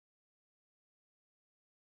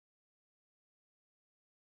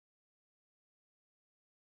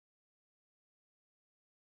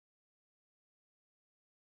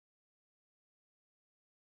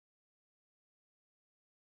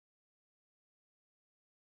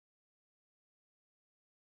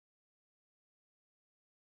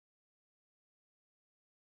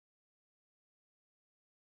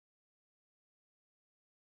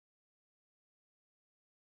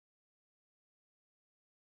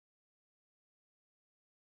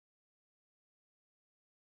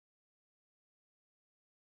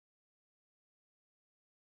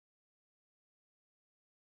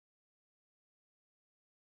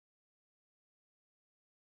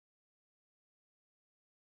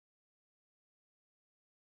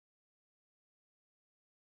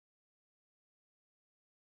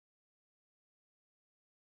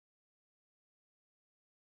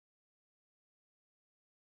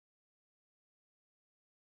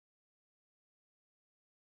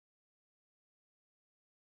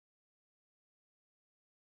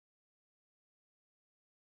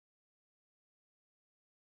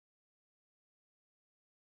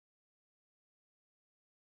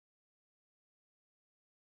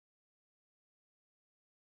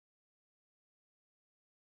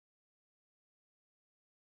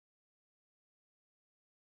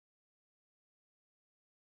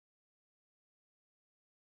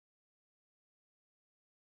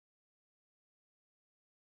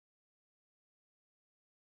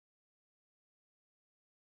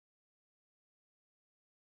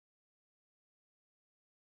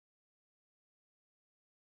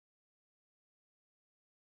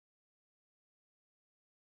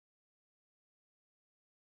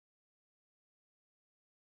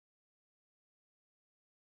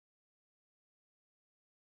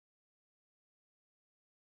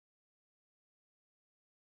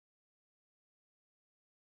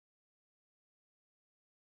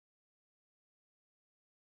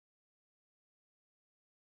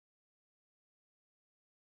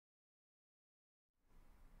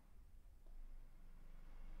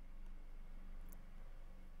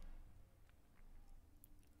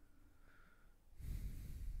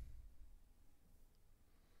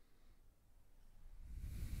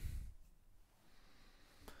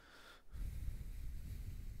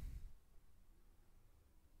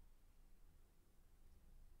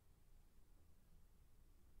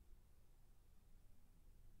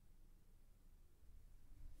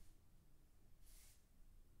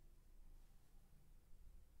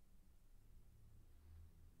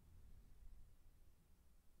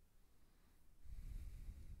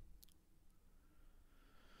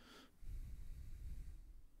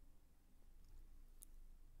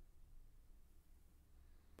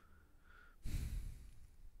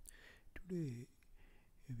Today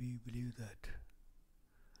we believe that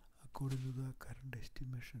according to the current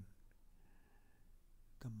estimation,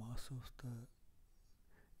 the mass of the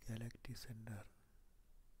galactic center,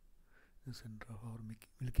 the center of our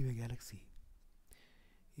Milky Way galaxy,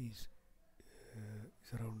 is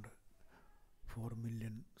around 4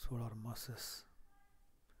 million solar masses.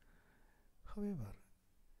 However,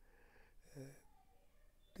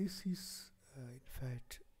 this is in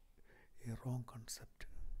fact a wrong concept.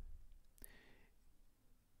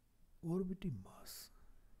 Orbiting mass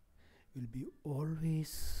will be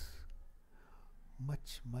always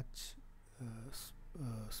much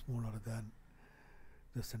smaller than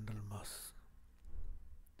the central mass.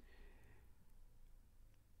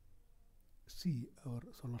 See our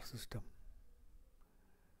solar system.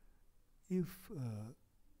 If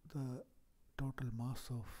the total mass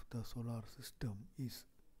of the solar system is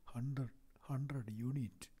 100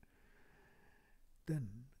 unit,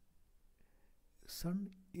 then Sun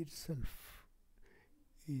itself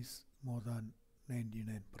is more than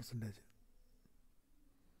 99%.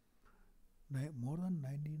 More than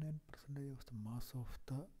 99% of the mass of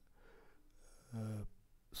the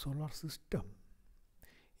solar system,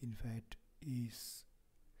 in fact, is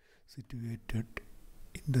situated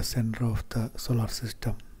in the center of the solar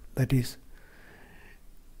system. That is,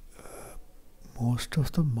 most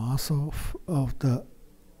of the mass of the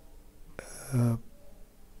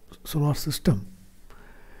solar system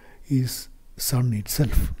is Sun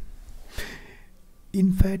itself.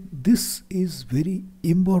 In fact, this is very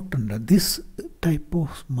important. This type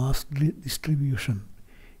of mass distribution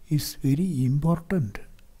is very important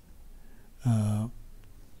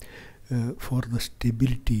for the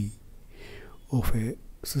stability of a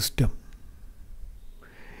system.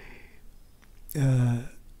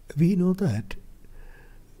 We know that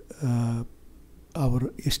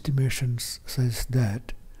our estimations says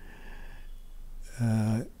that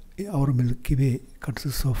our Milky Way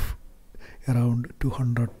consists of around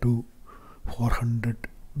 200 to 400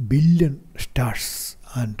 billion stars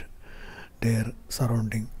and their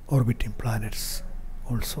surrounding orbiting planets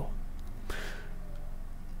also.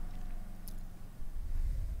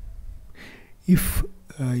 If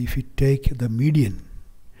you take the median,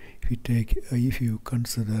 if you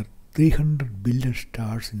consider 300 billion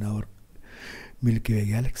stars in our Milky Way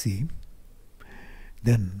galaxy,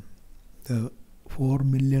 then the 4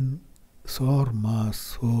 million solar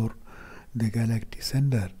mass for the galactic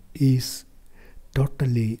center is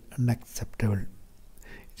totally unacceptable.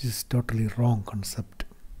 It is totally wrong concept.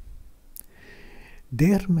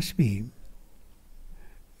 There must be,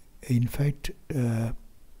 in fact,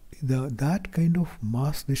 that kind of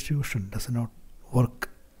mass distribution does not work.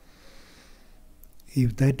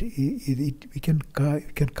 If that we can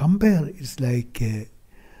compare, it's like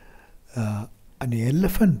an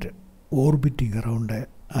elephant orbiting around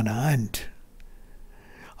an ant.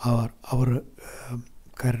 Our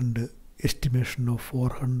current estimation of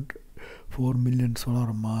 4 million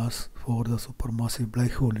solar mass for the supermassive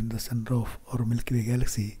black hole in the center of our Milky Way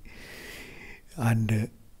galaxy, and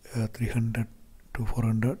 300 to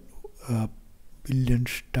 400 billion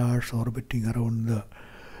stars orbiting around the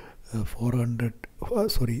 4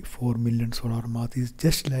 million solar mass is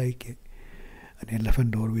just like an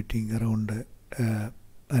elephant orbiting around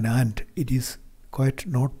an ant. It is quite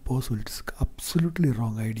not possible. It's absolutely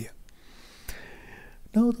wrong idea.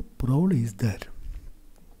 Now the problem is that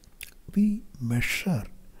we measure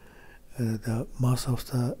the mass of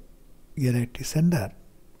the galactic center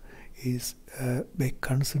is by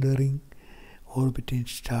considering orbiting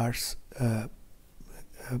stars, an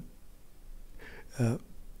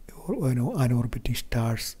orbiting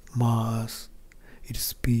star's mass, its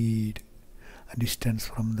speed, and distance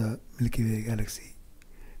from the Milky Way galaxy,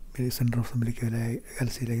 center of the Milky Way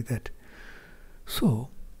galaxy, like that. So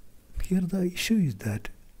here the issue is that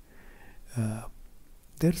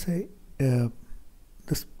there's the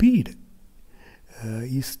speed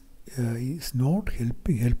is not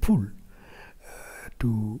helpful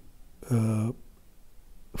to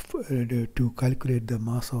calculate the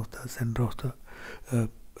mass of the center of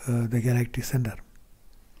the galactic center.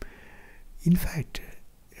 In fact,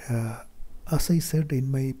 as I said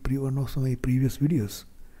in one of my previous videos,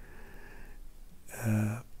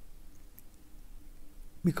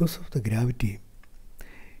 because of the gravity,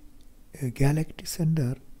 a galactic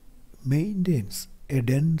center maintains a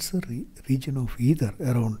denser region of ether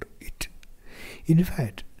around it. In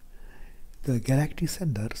fact, the galactic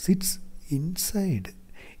center sits inside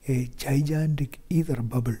a gigantic ether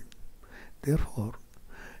bubble. Therefore,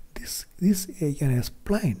 this can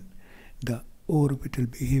explain the orbital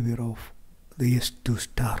behavior of the S2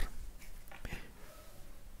 star.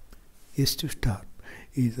 S2 star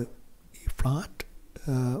is a flat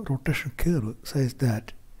rotation curve says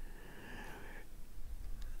that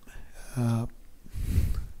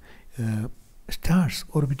stars,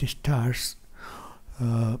 orbiting stars,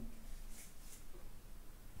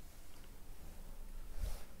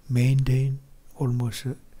 maintain almost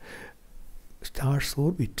stars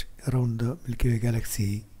orbit around the Milky Way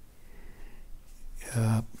galaxy,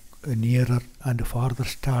 nearer and farther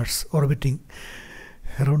stars orbiting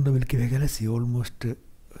around the Milky Way galaxy almost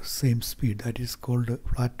same speed. That is called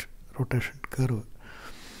flat rotation curve.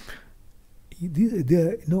 This is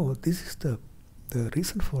the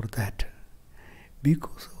reason for that.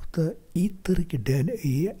 Because of the etheric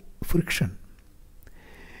friction,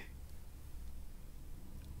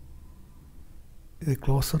 the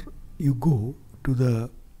closer you go to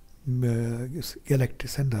the galactic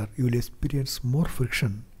center, you will experience more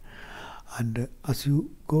friction, and as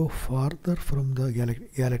you go farther from the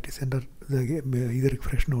galactic center, the etheric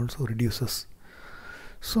friction also reduces.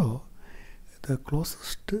 So the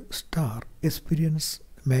closest star experience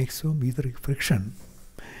maximum etheric friction.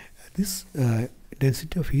 This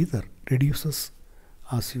density of ether reduces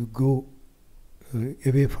as you go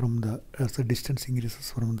away from as the distance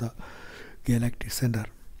increases from the galactic center.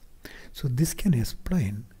 So this can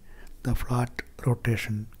explain the flat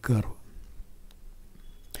rotation curve.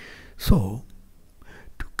 So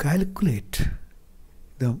to calculate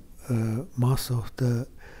the mass of the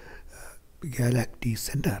galactic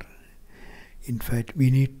center, in fact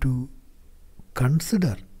we need to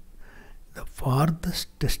consider the farthest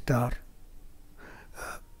star,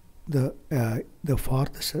 the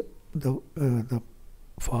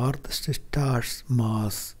farthest star's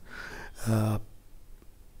mass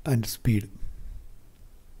and speed.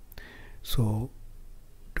 So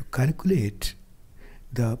to calculate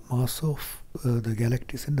the mass of the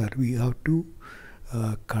galactic center, we have to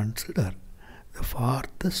consider the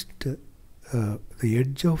farthest, the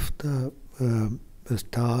edge of the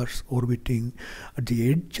stars orbiting at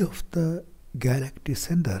the edge of the galactic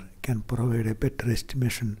center can provide a better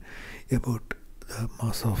estimation about the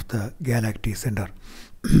mass of the galactic center.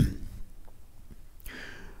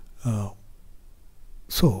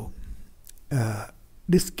 So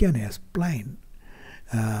this can explain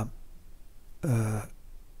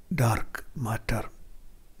dark matter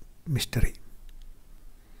mystery.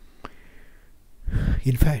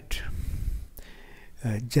 In fact,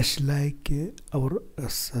 just like our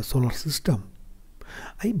solar system,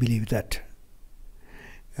 I believe that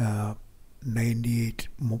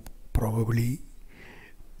probably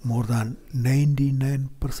more than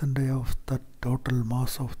 99% of the total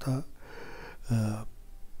mass of the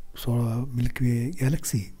solar Milky Way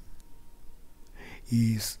galaxy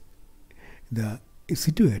is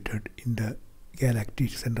situated in the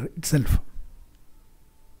galactic center itself.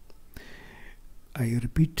 I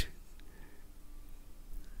repeat,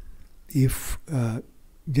 if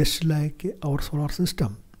just like our solar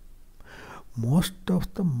system, most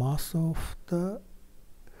of the mass of the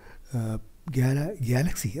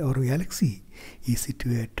galaxy, our galaxy, is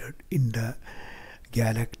situated in the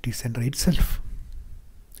galactic center itself.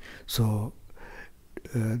 So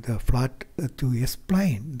to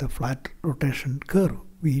explain the flat rotation curve,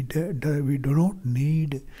 we do not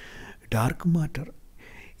need dark matter.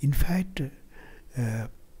 In fact,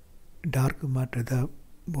 dark matter,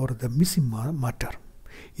 or the missing matter,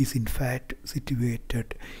 is in fact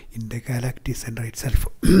situated in the galactic center itself.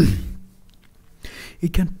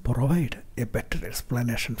 It can provide a better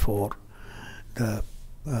explanation for the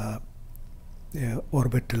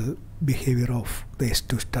orbital behavior of the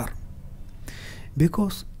S2 star,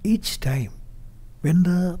 because each time when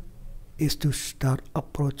the S2 star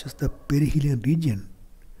approaches the perihelion region,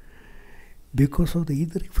 because of the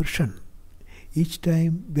etheric friction, each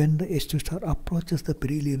time when the S2 star approaches the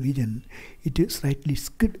perihelion region, it is slightly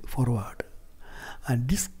skid forward, and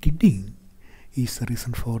this skidding is the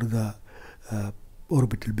reason for the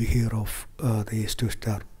orbital behavior of the S2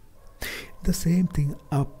 star. The same thing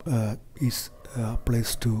applies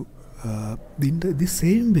to in the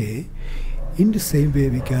same way. In the same way,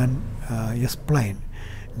 we can explain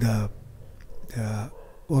the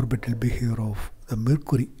orbital behavior of the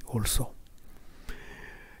Mercury also.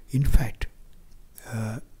 In fact,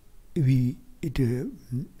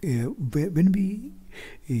 when we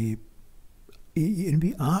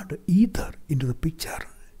add Aether into the picture,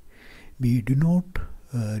 we do not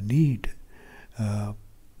need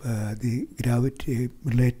the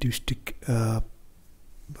relativistic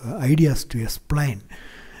ideas to explain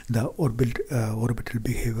the orbital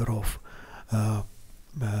behavior of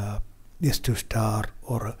S2 star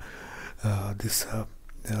or this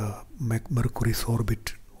Mercury's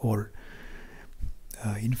orbit, or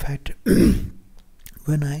In fact,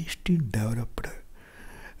 when Einstein developed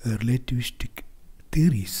relativistic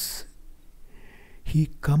theories, he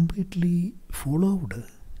completely followed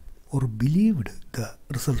or believed the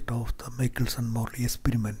result of the Michelson-Morley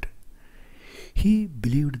experiment. He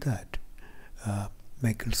believed that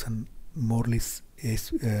Michelson-Morley's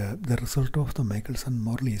the result of the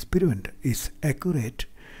Michelson-Morley experiment is accurate,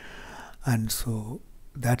 and so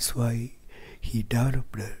that's why he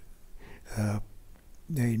developed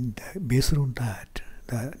based on that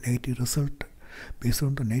the negative result. Based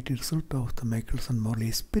on the negative result of the Michelson-Morley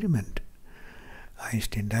experiment,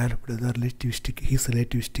 Einstein developed his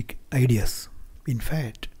relativistic ideas. In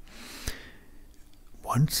fact,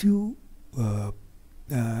 once you I'll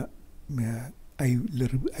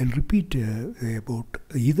repeat about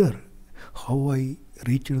either how I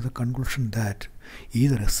reached the conclusion that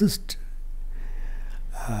either exists.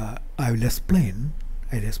 I'll explain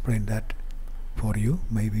that for you,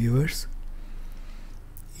 my viewers.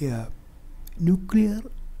 Yeah, nuclear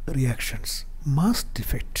reactions must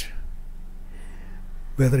defect,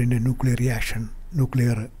 whether in a nuclear reaction,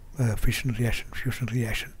 fission reaction, fusion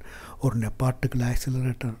reaction, or in a particle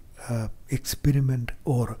accelerator experiment,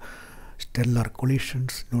 or stellar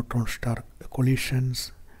collisions, neutron star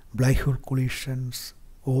collisions, black hole collisions.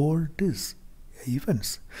 All these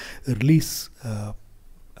events release a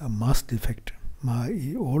mass defect.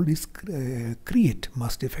 All these create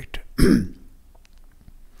mass defect.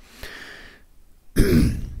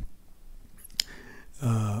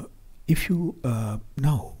 If you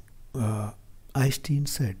now, Einstein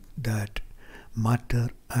said that matter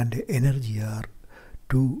and energy are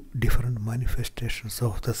two different manifestations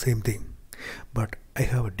of the same thing, but I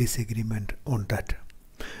have a disagreement on that.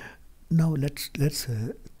 Now let's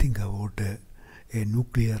think about a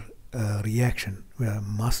nuclear reaction,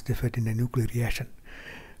 mass defect in a nuclear reaction.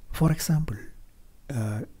 For example,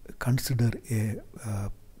 consider a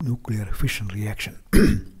nuclear fission reaction.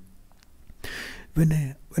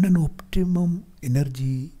 When an optimum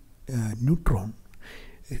energy neutron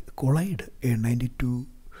collide a 92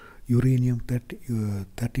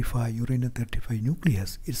 uranium-35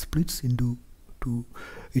 nucleus, it splits into two.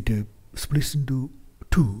 It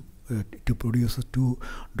produces two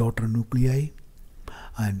daughter nuclei,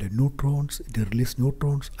 and neutrons. It releases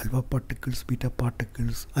neutrons, alpha particles, beta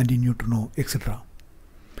particles, antineutrino, etc.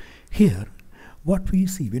 Here, what we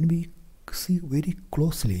see when we see very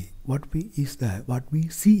closely, what we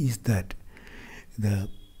see is that the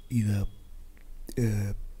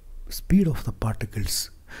speed of the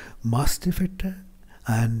particles, mass defect,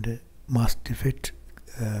 and mass defect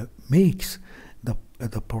makes the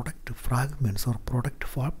product fragments or product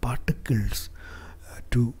particles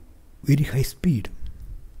to very high speed.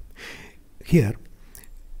 Here,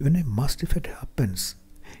 when a mass defect happens,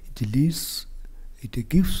 it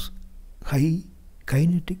gives high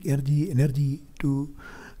kinetic energy to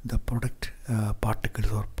the product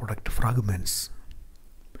particles or product fragments.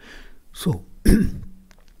 So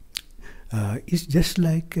it's just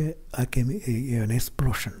like an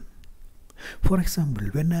explosion. For example,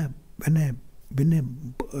 when a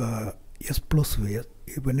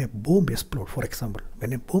bomb explodes, for example,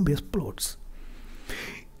 when a bomb explodes,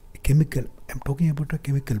 I'm talking about a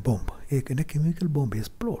chemical bomb. When a chemical bomb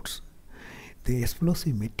explodes, the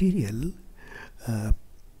explosive material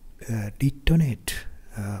detonate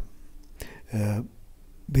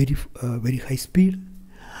very high speed,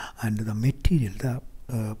 and the material, the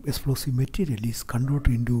explosive material, is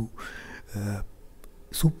converted into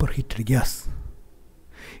superheated gas.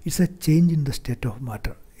 It's a change in the state of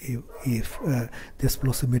matter. If the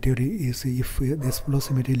explosive material is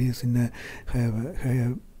in a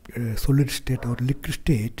solid state or liquid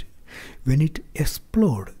state, when it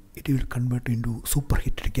explodes, it will convert into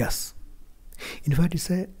superheated gas. In fact, it's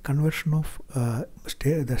a conversion of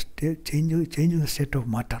change in the state of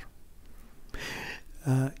matter.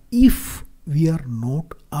 If we are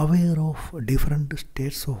not aware of different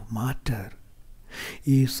states of matter,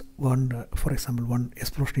 for example, one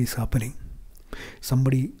explosion is happening.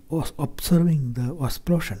 Somebody was observing the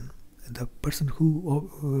explosion. The person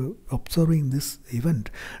who observing this event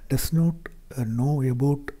does not know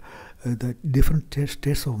about the different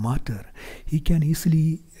states of matter. He can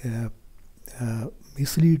easily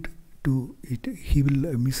mislead to it. He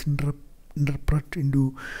will misinterpret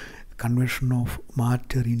into conversion of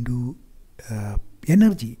matter into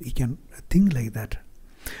energy. We can think like that.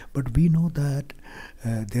 But we know that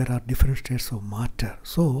there are different states of matter.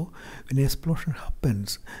 So when an explosion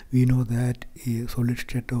happens, we know that a solid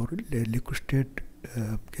state or a liquid state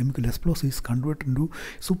chemical explosive is converted into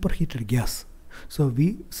superheated gas. So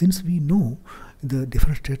since we know the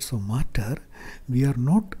different states of matter, we are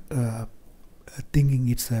not thinking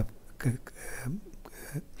it's a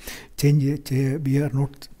we are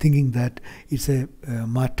not thinking that it's a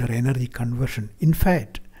matter energy conversion. In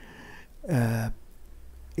fact,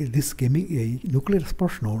 this nuclear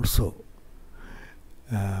explosion also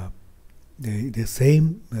the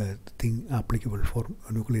same thing applicable for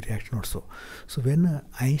nuclear reaction also. So when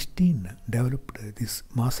Einstein developed this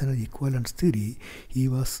mass energy equivalence theory, he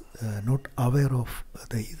was not aware of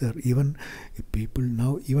the ether. Even people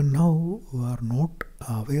now who are not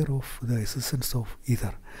aware of the existence of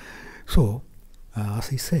ether. So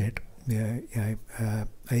as I said,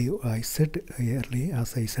 I said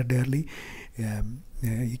earlier,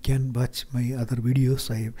 you can watch my other videos.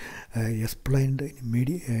 I explained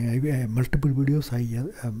in multiple videos. I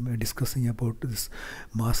am discussing about this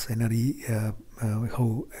mass energy,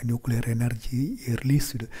 how nuclear energy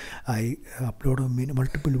released. I upload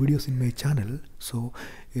multiple videos in my channel, so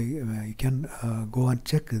you can go and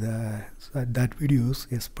check that videos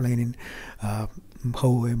explaining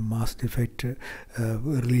how a mass defect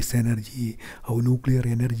release energy, how nuclear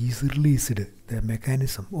energy is released, the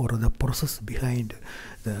mechanism or the process behind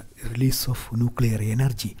the release of nuclear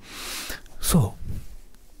energy. So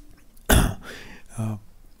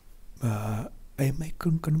my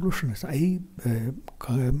conclusion is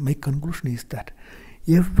that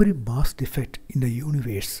every mass defect in the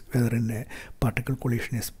universe, whether in a particle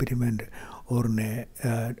collision experiment or in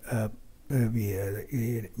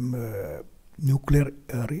nuclear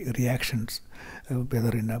reactions,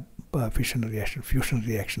 whether in a fission reaction, fusion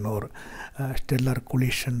reaction, or stellar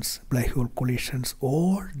collisions, black hole collisions,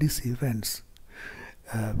 all these events,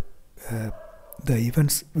 the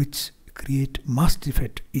events which create mass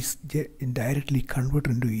defect is directly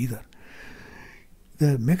converted into ether.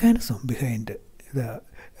 The mechanism behind the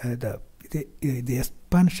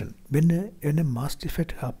expansion, when a mass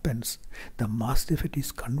defect happens, the mass defect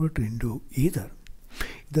is converted into ether.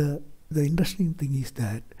 The interesting thing is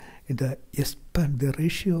that the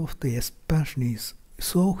ratio of the expansion is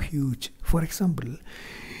so huge. For example,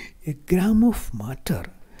 a gram of matter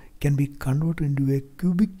can be converted into a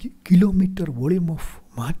cubic kilometer volume of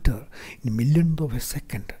matter in millionth of a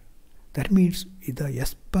second. That means the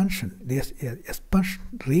expansion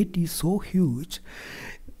rate is so huge.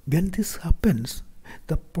 When this happens,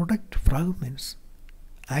 the product fragments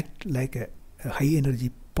act like a high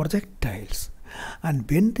energy projectiles. And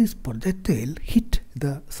when this projectile hit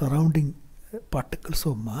the surrounding particles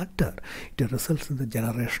of matter, it results in the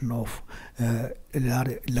generation of a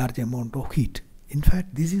large amount of heat. In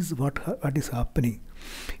fact, this is what is happening.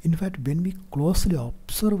 In fact, when we closely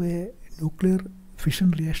observe a nuclear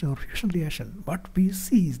fission reaction or fusion reaction, what we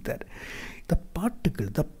see is that the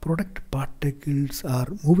product particles are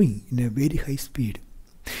moving in a very high speed.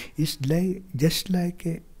 It's just like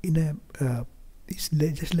in a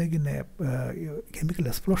chemical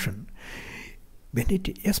explosion. When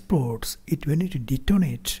it explodes, when it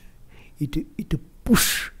detonates, it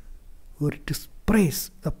push or it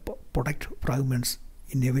sprays the product fragments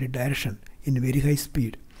in every direction in very high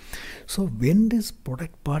speed. So when this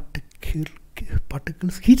product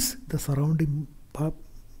particles hits the surrounding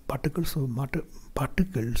particles of matter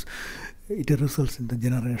particles, it results in the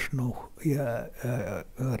generation of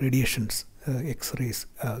radiations, X-rays,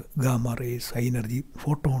 gamma rays, high energy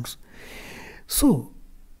photons. So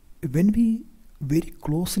when we very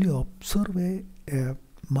closely observe a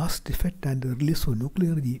mass defect and the release of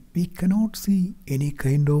nuclear energy, we cannot see any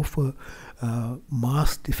kind of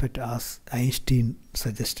mass defect as Einstein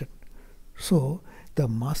suggested. So the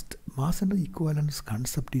mass energy equivalence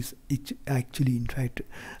concept is actually, in fact,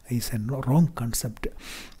 is a wrong concept.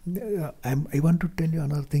 I want to tell you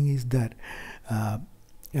another thing is that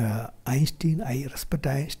Einstein, I respect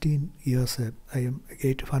Einstein. I am a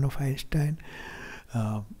great fan of Einstein.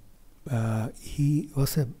 He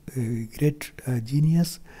was a great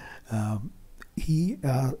genius. He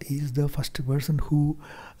is the first person who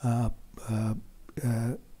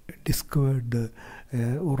discovered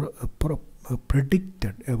or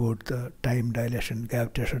predicted about the time dilation,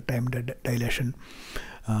 gravitational time dilation.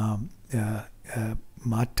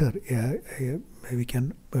 Matter we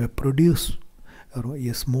can produce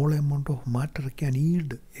a small amount of matter can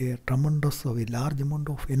yield a large amount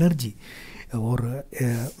of energy, or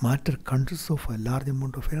matter consists of a large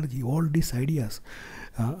amount of energy. All these ideas,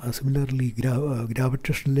 similarly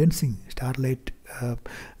gravitational lensing, starlight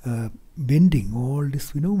bending, all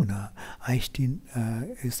these phenomena, Einstein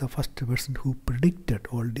is the first person who predicted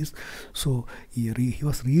all this. So he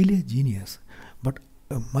was really a genius. But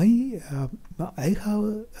I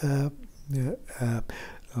have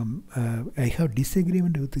I have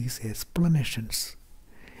disagreement with his explanations.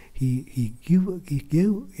 He gave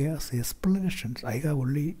us explanations. I have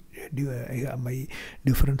only my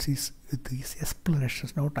difference is with his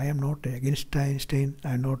explanations. I am not against Einstein.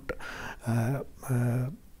 I am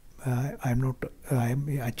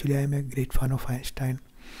a great fan of Einstein.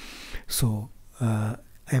 So I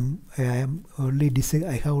have only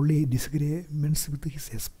disagreements with his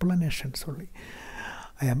explanations only.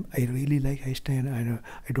 I really like Einstein. I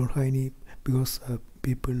don't have any, because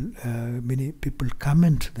many people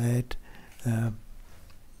comment that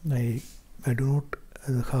I do not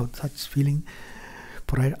have such feeling.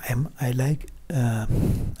 For I am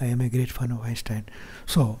a great fan of Einstein.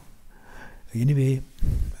 So anyway,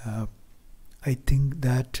 I think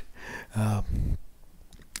that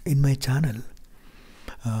in my channel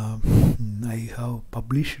I have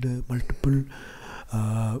published multiple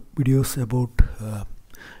videos about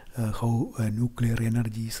how nuclear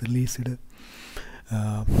energy is released.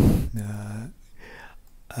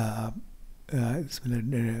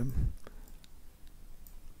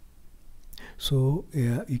 So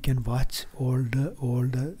you can watch all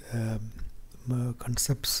the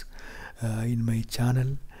concepts in my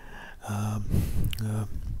channel.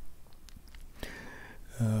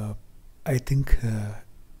 I think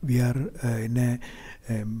we are in a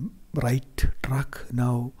right track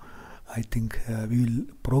now. I think we will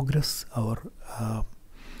progress our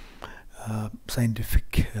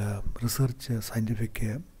scientific research, scientific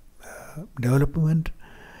development.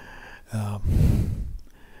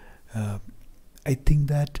 I think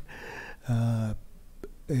that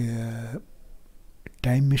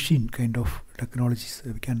time machine kind of technologies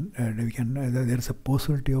there is a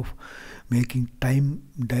possibility of making time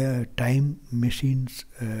machines,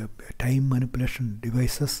 time manipulation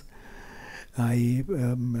devices. I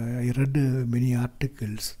read many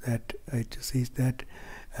articles that it says that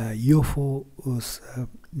UFOs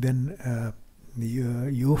when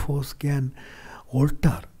UFOs can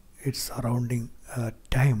alter its surrounding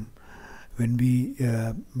time. When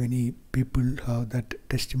many people have that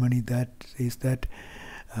testimony that says that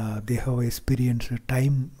they have experienced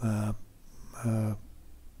time,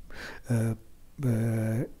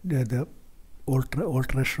 the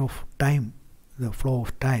alteration of time, the flow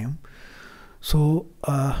of time. So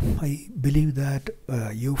I believe that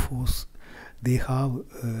UFOs, they have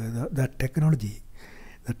that technology,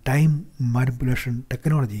 the time manipulation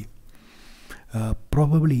technology.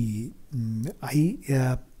 Probably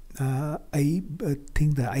I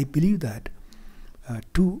believe that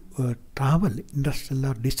to travel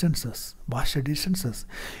interstellar distances, vast distances,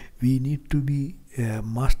 we need to be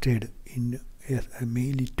mastered in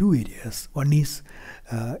mainly two areas. One is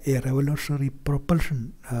a revolutionary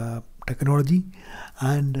propulsion technology,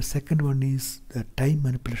 and the second one is the time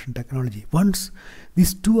manipulation technology. Once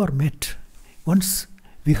these two are met, once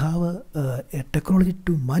we have a technology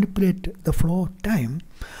to manipulate the flow of time,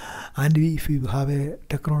 and if we have a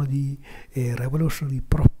technology, a revolutionary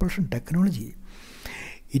propulsion technology,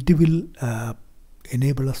 it will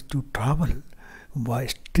enable us to travel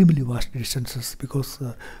extremely vast distances, because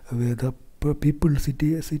where the people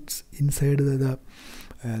sits inside the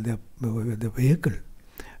vehicle,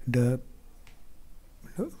 do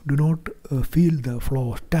not feel the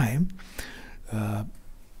flow of time.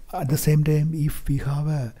 At the same time, if we have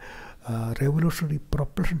a revolutionary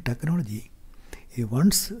propulsion technology,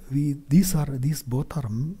 once these both are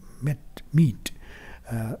meet,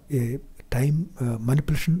 a time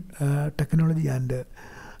manipulation technology and a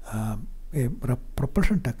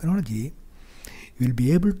propulsion technology, will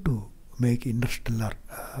be able to make interstellar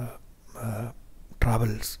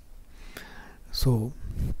travels. So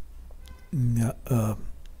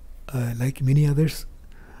like many others,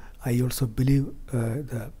 I also believe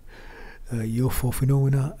the UFO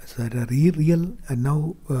phenomena is real, and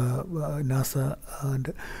now NASA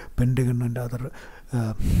and Pentagon and other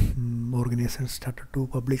organizations started to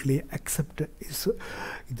publicly accept its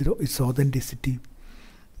authenticity.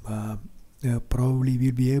 Probably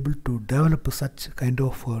we'll be able to develop such kind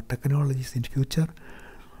of technologies in future.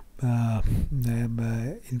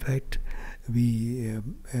 In fact, we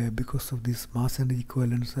because of this mass energy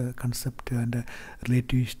equivalence concept and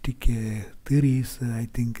relativistic theories, I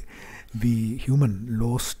think we human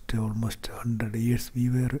lost almost 100 years. We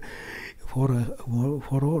were for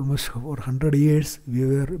almost 100 years we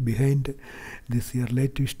were behind this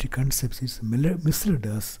relativistic concepts. It's misled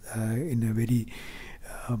us in a very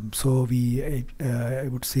so I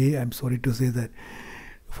would say, I'm sorry to say that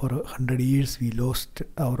for 100 years we lost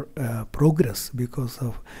our progress because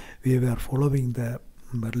of we were following the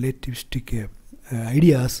relativistic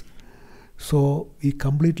ideas. So we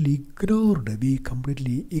completely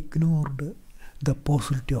ignored the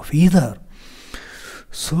possibility of either.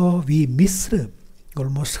 So we missed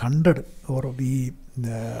almost 100, or we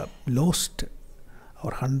lost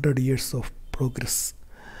our 100 years of progress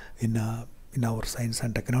in our science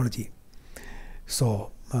and technology.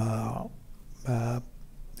 So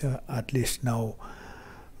at least now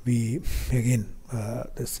we again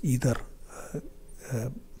this Aether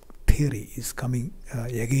theory is coming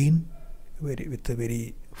again with a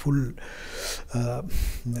very full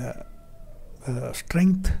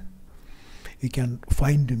strength. We can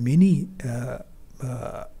find many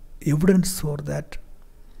evidence for that.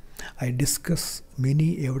 I discuss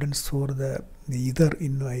many evidence for the Aether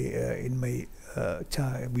in my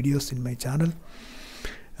videos in my channel.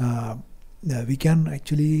 We can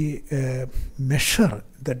actually measure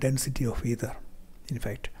the density of Aether. In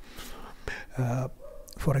fact,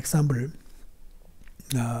 for example,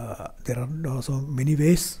 there are also many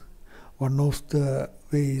ways. One of the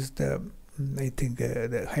ways, I think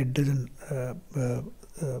the hydrogen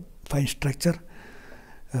fine structure.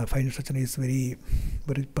 Fine structure is very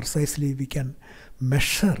precisely we can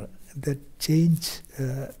measure the change,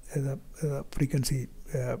 the frequency,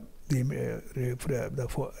 the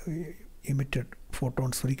emitted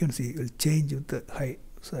photons frequency will change with the high.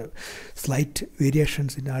 So slight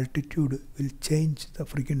variations in altitude will change the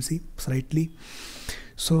frequency slightly.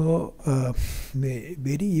 So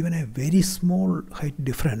even a very small height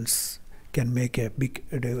difference can make a big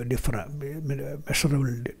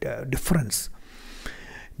measurable difference,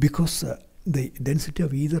 because the density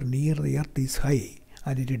of Aether near the Earth is high,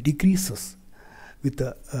 and it decreases with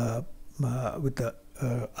the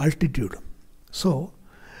altitude. So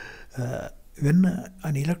when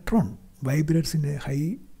an electron vibrates in a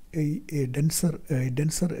high, denser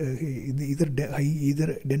Aether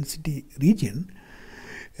density region,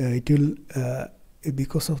 it will,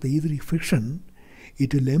 because of the Aether friction,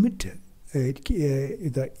 it will emit.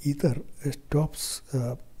 The Aether stops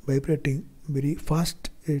vibrating very fast.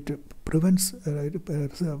 It prevents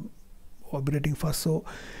vibrating fast. So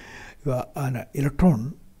an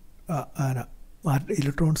electron,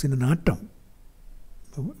 electrons in an atom,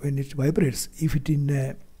 when it vibrates, if it in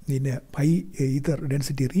a high Aether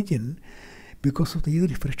density region, because of the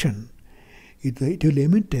Aether friction, it will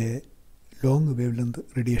emit a long wavelength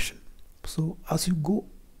radiation. So as you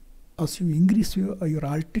increase your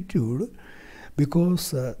altitude,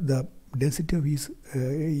 because the density of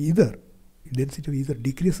Aether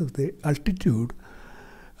decreases the altitude,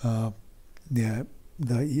 the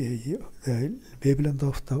wavelength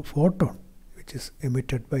of the photon which is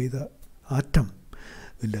emitted by the atom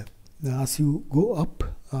will, as you go up,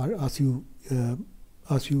 as you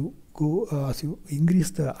increase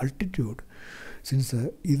the altitude, since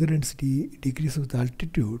Aether density decreases with the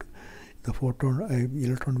altitude, the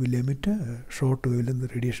electron will emit a short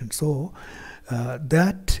wavelength radiation. So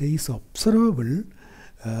that is observable.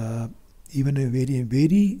 Even a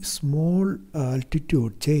very small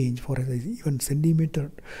altitude change, for even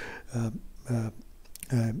centimeter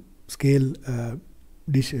scale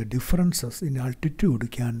differences in altitude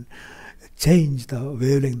can change the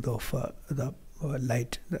wavelength of the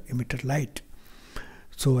light, the emitted light.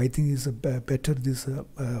 So I think it's better this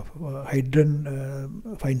hydrogen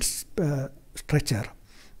fine structure.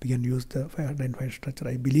 We can use the hydrogen fine structure,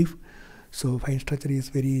 I believe. So fine structure is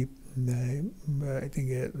very, I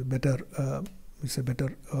think, better. It's a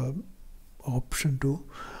better option to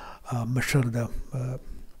measure the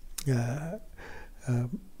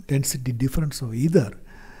density difference of Aether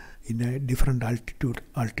in different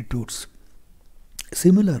altitudes.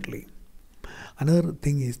 Similarly, another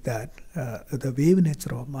thing is that the wave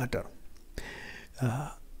nature of matter.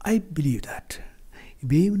 I believe that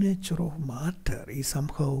wave nature of matter is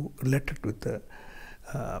somehow related with the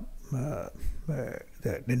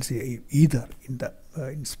density of Aether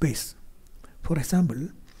in space. For example,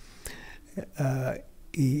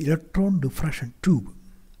 electron diffraction tube.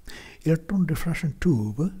 Electron diffraction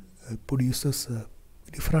tube produces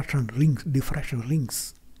diffraction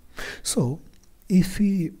rings. So if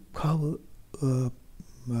we have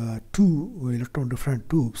two electron diffraction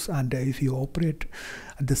tubes, and if you operate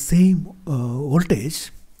at the same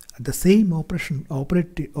voltage, at the same operation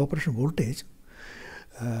voltage,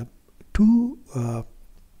 I'll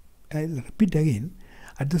repeat again,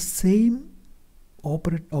 at the same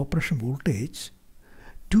operation voltage,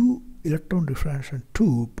 two electron diffraction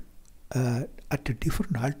tube at a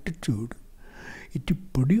different altitude,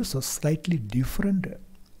 it produces slightly different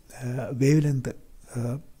wavelength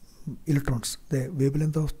electrons. The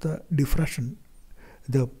wavelength of the diffraction,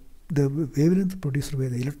 the the wavelength produced by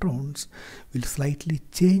the electrons will slightly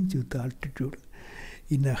change with the altitude.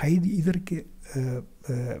 In a high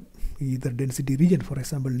either density region, for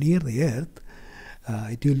example, near the Earth,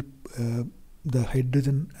 it will the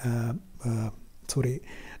hydrogen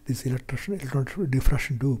this electron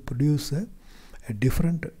diffraction to produce a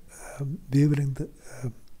different wavelength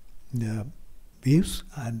waves,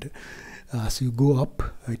 and as you go up,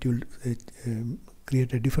 it will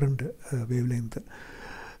create a different wavelength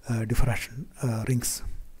diffraction rings.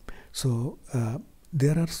 So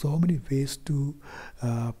there are so many ways to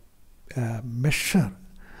measure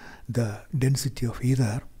the density of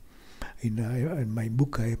ether. In my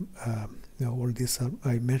book, all this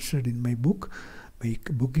I mentioned in my book. My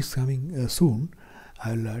book is coming soon.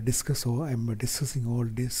 I'll discuss. I'm discussing all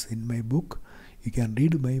this in my book. You can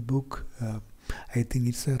read my book. I think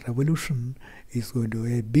it's a revolution. Is going to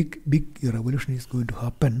a big revolution is going to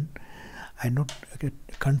happen. I'm not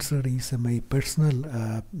considering it's my personal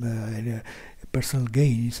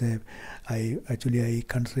gain. It's I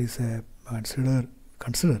consider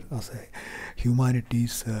as a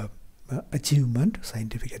humanities achievement,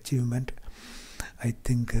 scientific achievement. I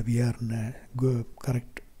think we are in a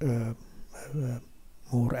correct,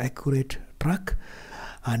 more accurate track,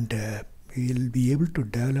 and we will be able to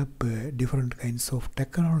develop different kinds of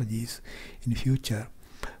technologies in future.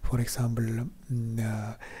 For example,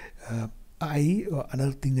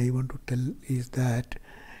 another thing I want to tell is that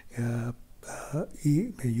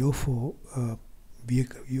UFO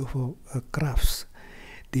crafts,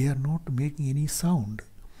 they are not making any sound.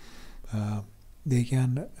 They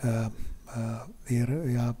can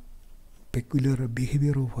their peculiar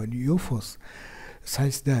behavior of UFOs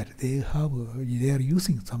such that they are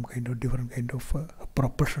using some kind of different kind of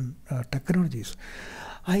propulsion technologies.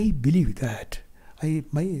 I believe that I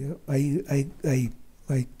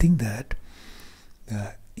think that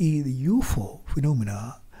the UFO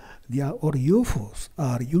phenomena, or UFOs,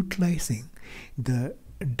 are utilizing the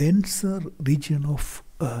denser region of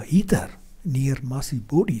ether near massive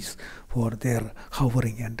bodies for their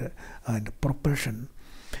hovering and propulsion.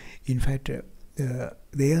 In fact,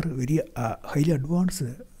 they are very highly advanced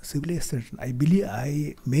civilization. I believe,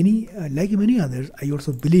 like many others, I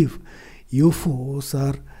also believe UFOs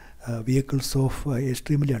are vehicles of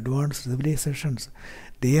extremely advanced civilizations.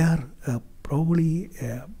 They are probably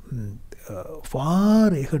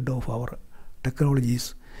far ahead of our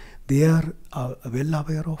technologies. They are well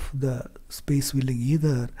aware of the space-filling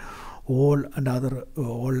ether, all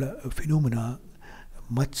phenomena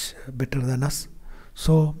much better than us.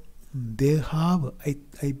 So they have, I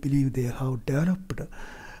believe, they have developed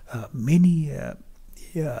many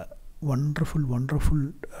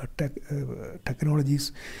wonderful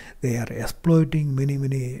technologies. They are exploiting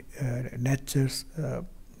many natures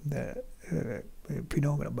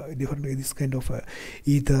phenomena, different this kind of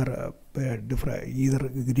ether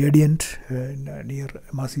gradient near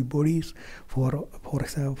massive bodies for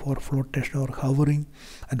example, for flotation or hovering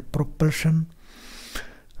and propulsion.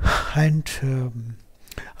 And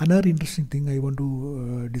another interesting thing I want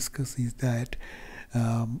to discuss is that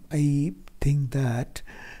I think that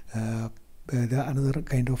another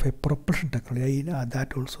kind of a propulsion technology,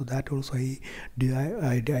 that also I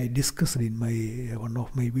discussed in my one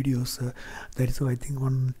of my videos. That is, I think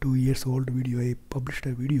 1-2 years old video. I published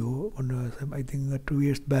a video on I think 2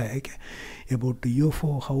 years back about the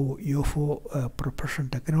UFO, how UFO propulsion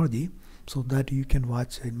technology. So that you can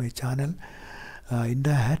watch in my channel. In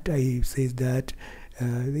that I says that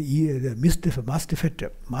the mass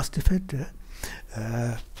effect.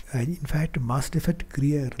 In fact, mass effect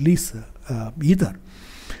release ether.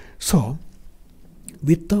 So,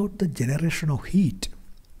 without the generation of heat,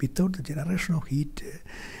 we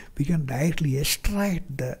can directly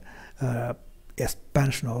extract the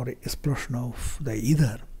expansion or explosion of the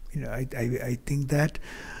ether. I think that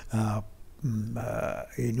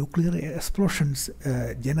nuclear explosions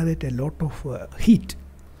generate a lot of heat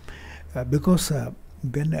because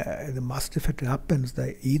when the mass effect happens,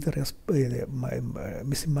 the ether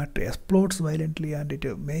missing matter explodes violently, and it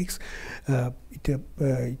makes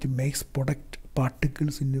product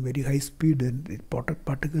particles in a very high speed, and product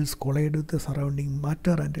particles collide with the surrounding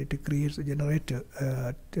matter, and it generates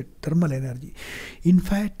thermal energy. In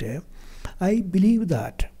fact, I believe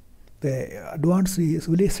that the advanced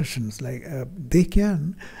civilizations, like they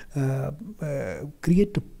can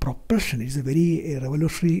create propulsion. It's a very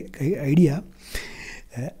revolutionary idea.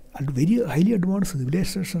 And very highly advanced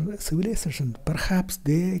civilization, perhaps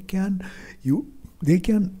they can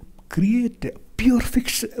create pure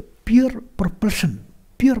propulsion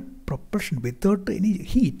without any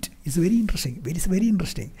heat. It's very interesting.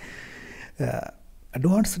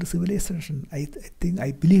 advanced civilization, I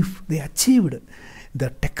believe they achieved the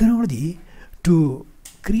technology to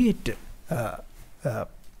create.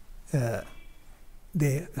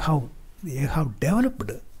 They have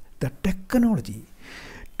developed the technology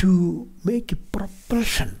to make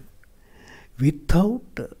propulsion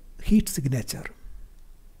without heat signature.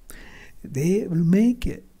 They will make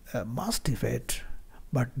a mass effect,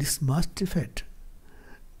 but this mass effect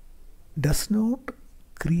does not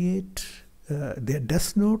create,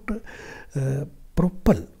 does not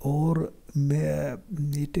propel, or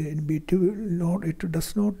it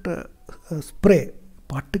does not spray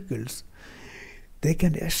particles. They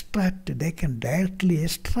can directly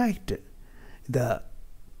extract the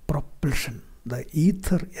propulsion, the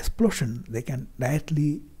ether explosion. They can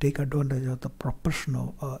directly take advantage of the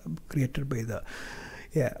propulsion created by the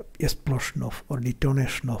explosion of or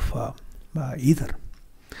detonation of ether.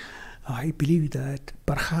 I believe that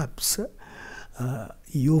perhaps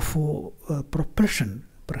UFO propulsion,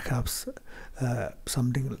 perhaps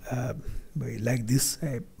something like this,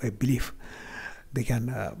 I believe. They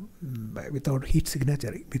can, without heat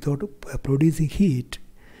signature, without producing heat,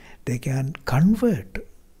 they can convert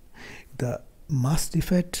the mass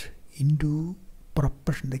effect into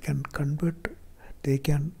propulsion. They can convert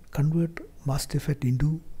mass effect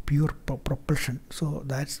into pure propulsion. So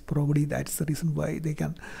that's the reason why they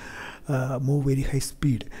can move very high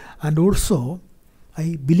speed. And also,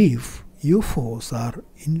 I believe UFOs are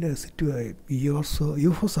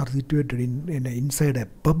situated inside a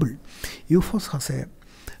bubble. UFOs has a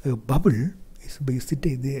bubble.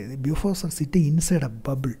 UFOs are sitting inside a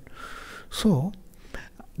bubble. So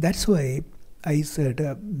that's why I said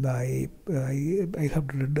I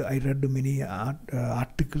read many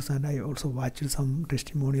articles, and I also watched some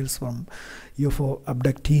testimonials from UFO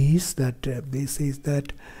abductees that they say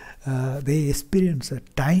that they experience a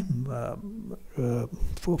time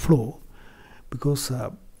flow, because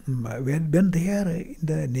when they are in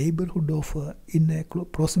the neighborhood of in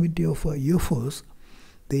proximity of UFOs,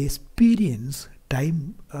 they experience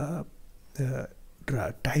time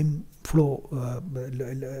time flow,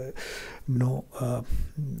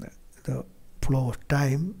 the flow of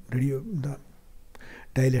time, the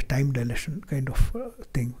time dilation kind of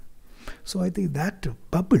thing. So I think that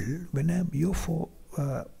bubble, when a UFO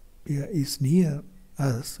is near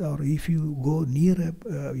us, or if you go near a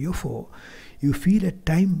UFO, you feel a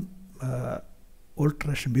time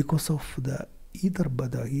alteration because of the ether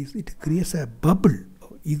bubble. It creates a bubble,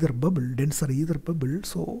 ether bubble, denser ether bubble.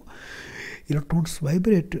 So electrons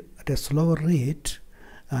vibrate at a slower rate,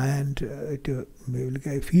 and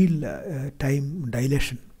I feel time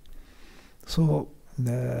dilation. So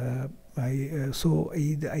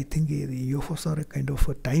I think the UFOs are a kind of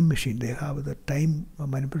a time machine. They have the time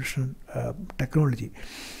manipulation technology.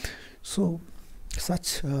 So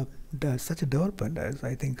such a development, as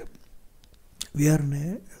I think we are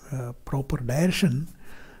in a proper direction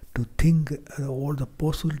to think all the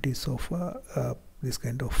possibilities of this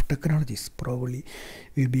kind of technologies. Probably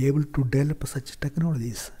we'll be able to develop such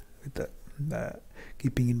technologies with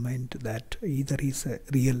keeping in mind that ether is a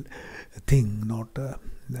real thing, not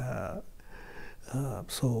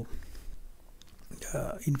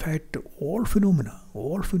in fact all phenomena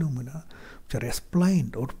which are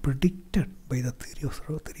explained or predicted by the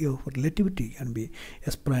theory of relativity can be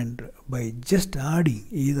explained by just adding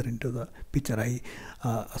ether into the picture.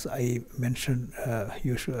 As I mentioned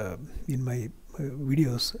in my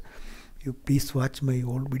videos, you please watch my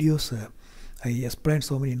old videos. I explained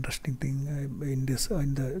so many interesting things in this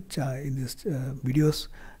videos.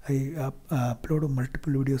 I upload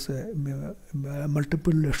multiple videos,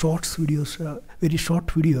 multiple shorts videos, very short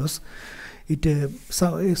videos. It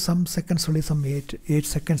some seconds, only some 8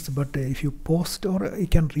 seconds. But if you post, or you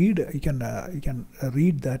can read, you can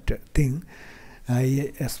read that thing.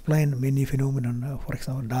 I explain many phenomena. For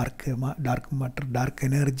example, dark matter, dark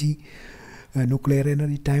energy, nuclear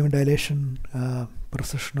energy, time dilation,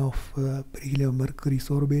 precession of perihelion of Mercury's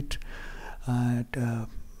orbit,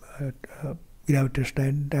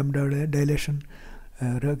 gravitational time dilation,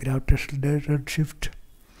 gravitational redshift,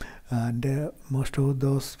 and most of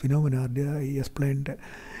those phenomena I explained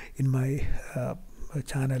in my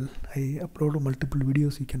channel. I upload multiple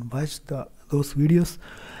videos. You can watch those videos.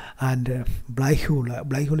 And black hole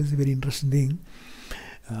is a very interesting thing.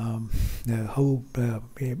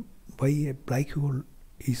 Why a black hole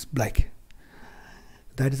is black?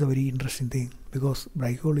 That is a very interesting thing, because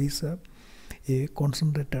black hole is a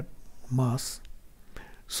concentrated mass.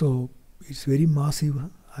 So it's very massive,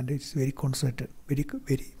 and it's very concentrated, very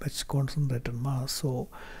much concentrated mass. So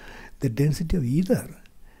the density of ether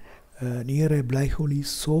near a black hole is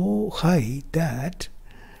so high that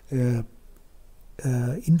in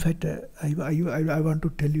fact, I want to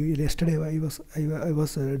tell you. Yesterday, I was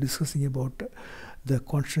discussing about the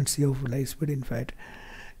constancy of light speed. In fact,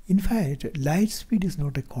 light speed is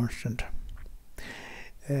not a constant.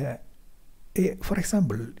 For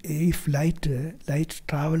example, if light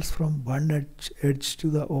travels from one edge to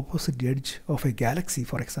the opposite edge of a galaxy,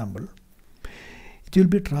 for example, it will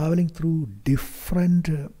be traveling through different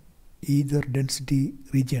ether density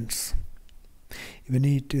regions. When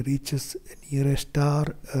it reaches near a star,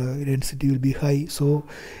 density will be high, so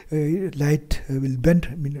light will bend,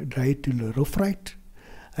 light will refract,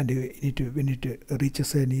 and when it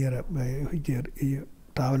reaches a near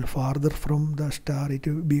travel farther from the star,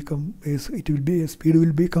 speed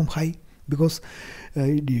will become high because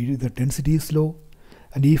the density is low.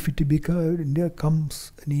 And if it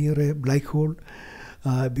comes near a black hole,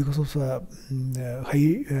 because of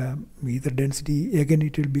high ether density, again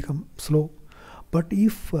it will become slow. But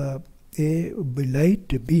if a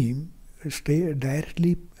light beam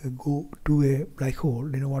directly go to a black hole,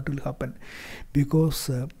 then what will happen? Because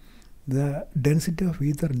the density of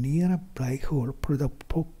ether near a black hole, the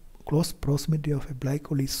close proximity of a black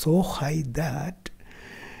hole is so high that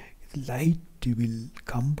light will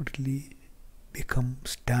completely become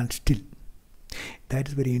standstill. That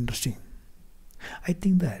is very interesting. I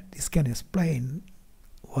think that this can explain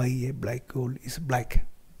why a black hole is black,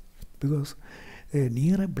 because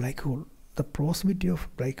near a black hole, the proximity of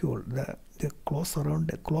black hole, the close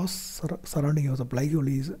surrounding of the black hole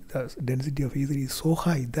is the density of ether is so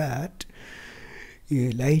high that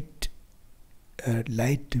light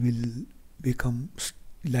will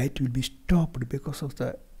be stopped because of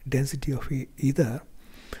the density of ether.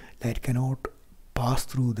 Light cannot pass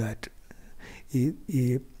through that.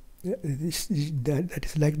 That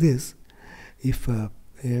is like this. If a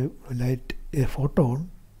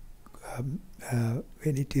photon,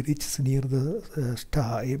 when it reaches near the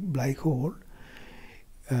star, a black hole,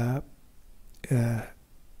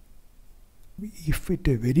 if it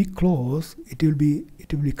very close, it will be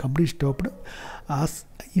completely stopped. As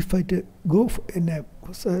if it go in a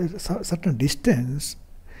certain distance,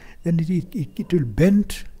 then it will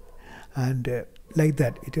bend, and like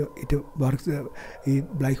that it works.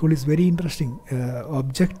 Black hole is very interesting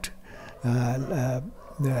object.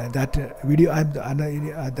 That video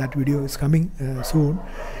that video is coming soon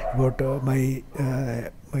about my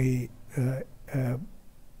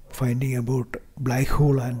finding about black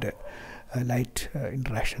hole and light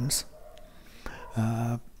interactions.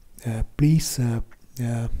 Please, I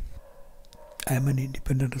am an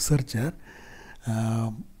independent researcher.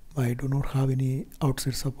 I do not have any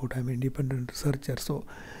outside support. I am an independent researcher, so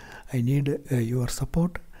I need your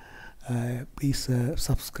support. Please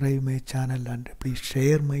subscribe my channel and please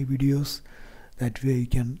share my videos. That way you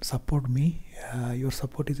can support me. Your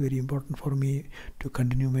support is very important for me to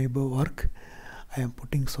continue my work. I am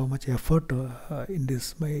putting so much effort in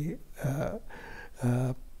this my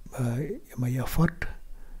effort,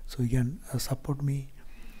 so you can support me.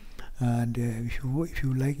 And if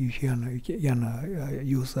you like, you can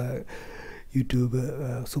use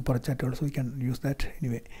YouTube super chat also. You can use that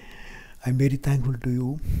anyway. I'm very thankful to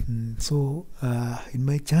you. So in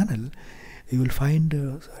my channel you will find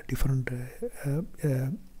different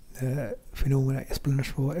phenomena,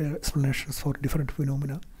 explanations for different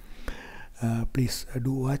phenomena. Please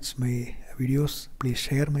do watch my videos. Please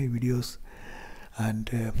share my videos and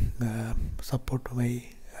support my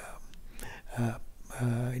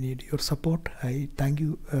I need your support. I thank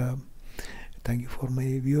you for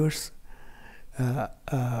my viewers.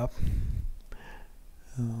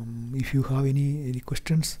 If you have any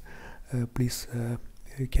questions, please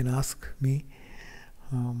you can ask me.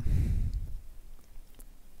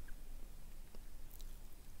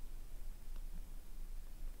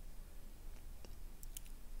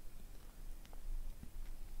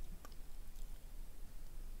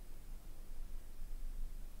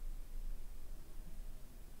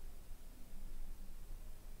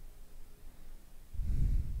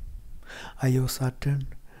 I was certain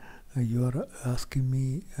you are asking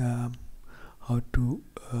me how to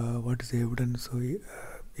what is the evidence or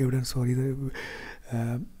either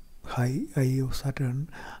I was certain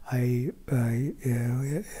I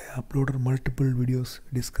uploaded multiple videos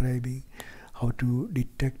describing how to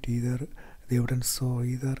detect either the evidence or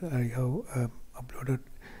either. I have uploaded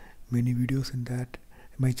many videos in that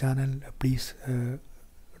my channel. Please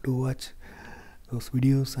do watch those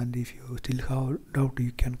videos, and if you still have doubt,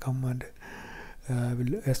 you can come and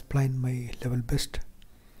will explain my level best.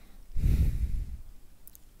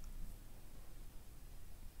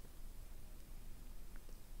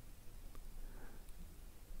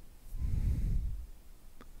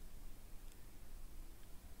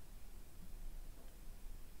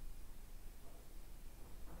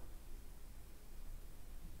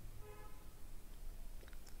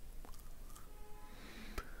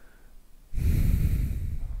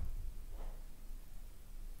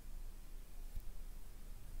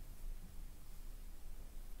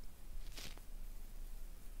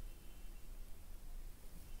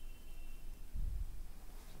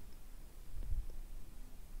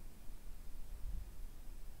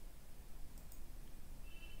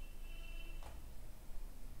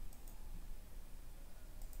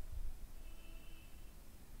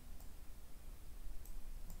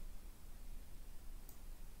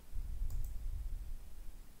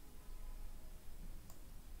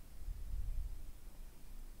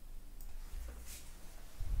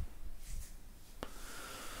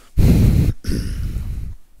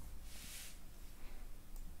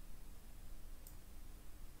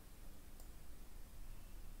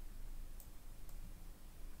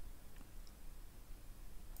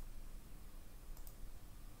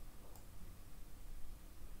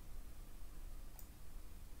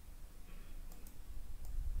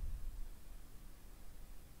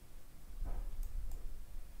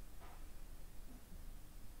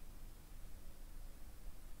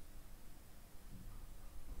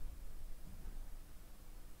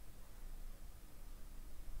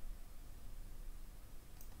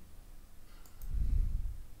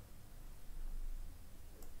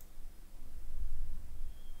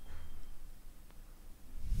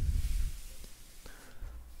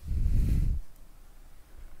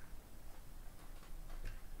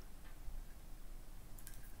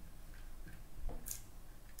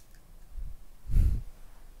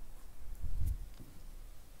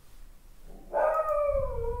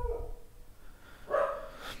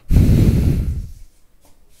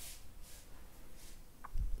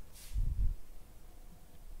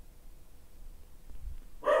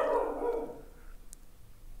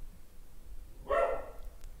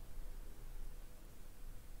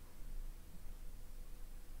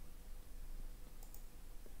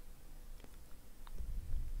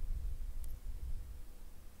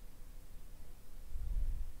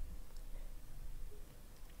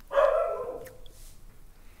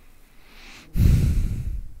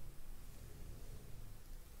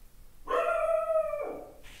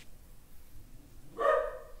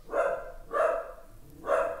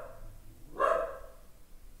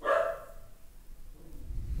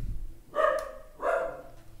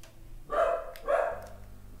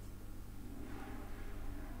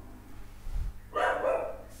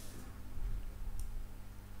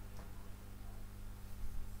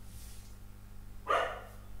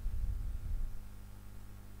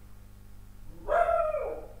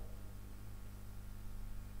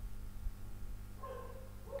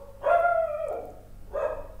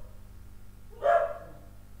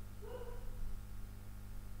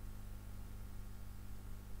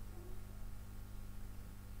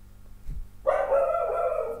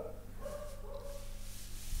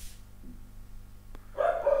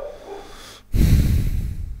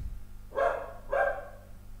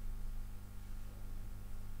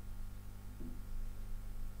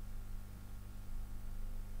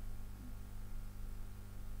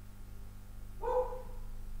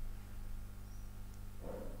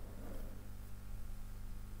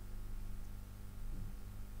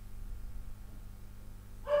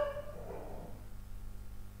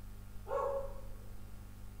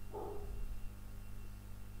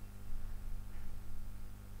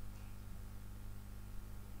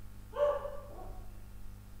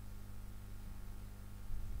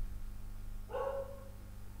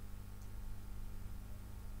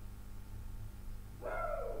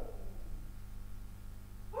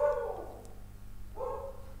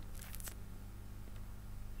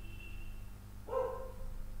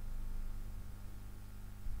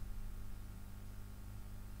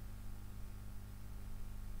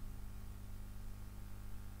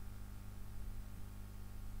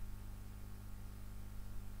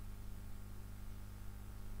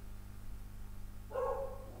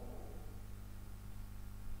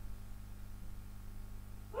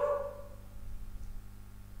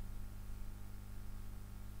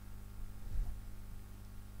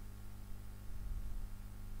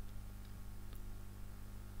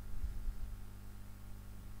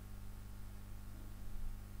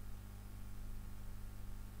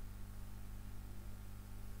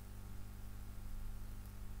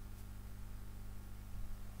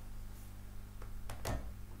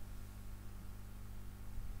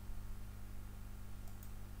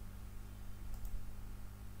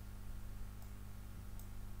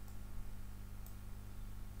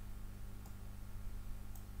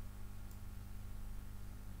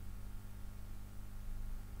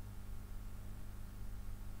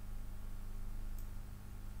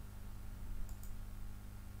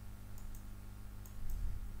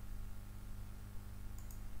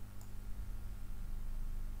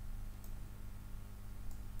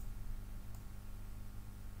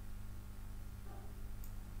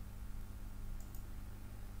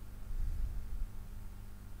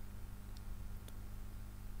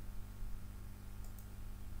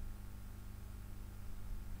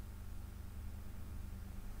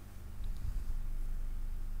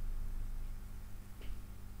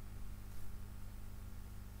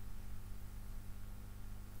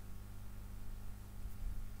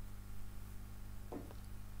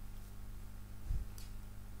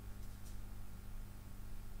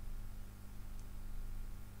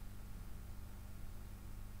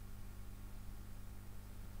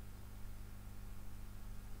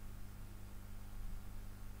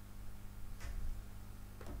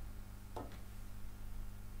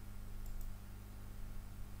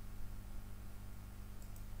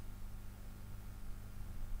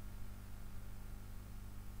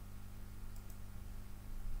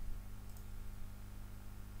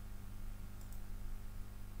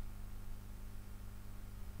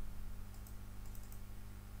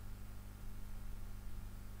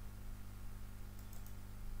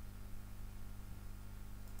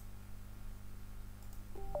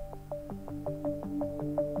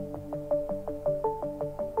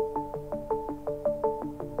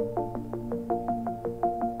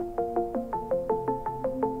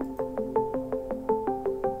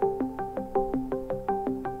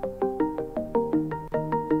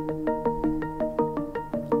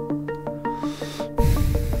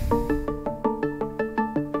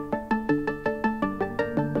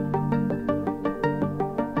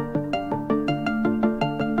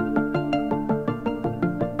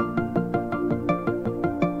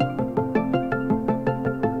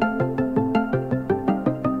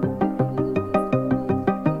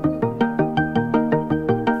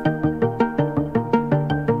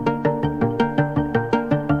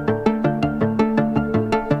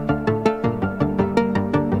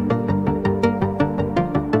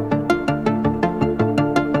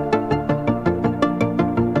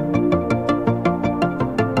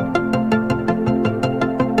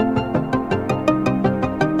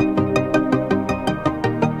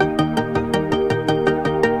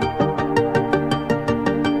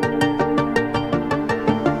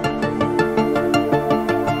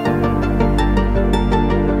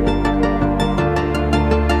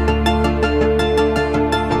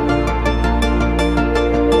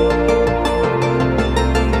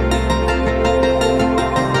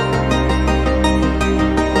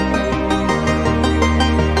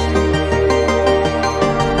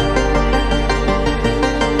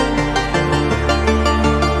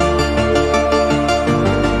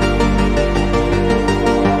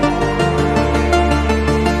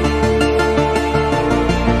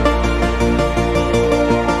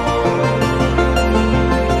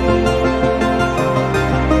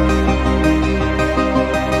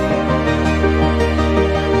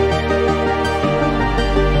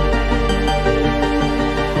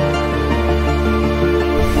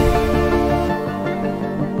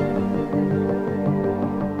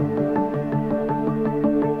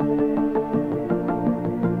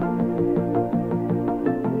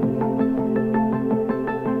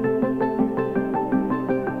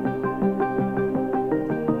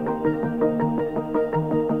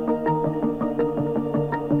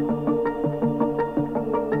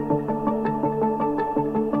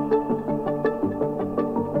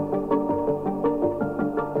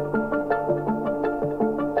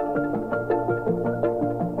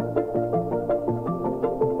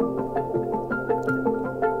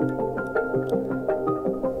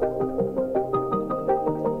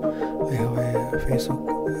 Facebook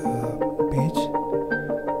page.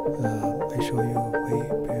 I show you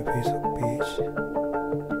my Facebook page.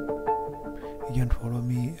 You can follow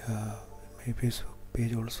me my Facebook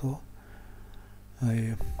page also.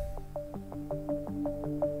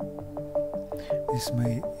 This is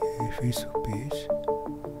my Facebook page.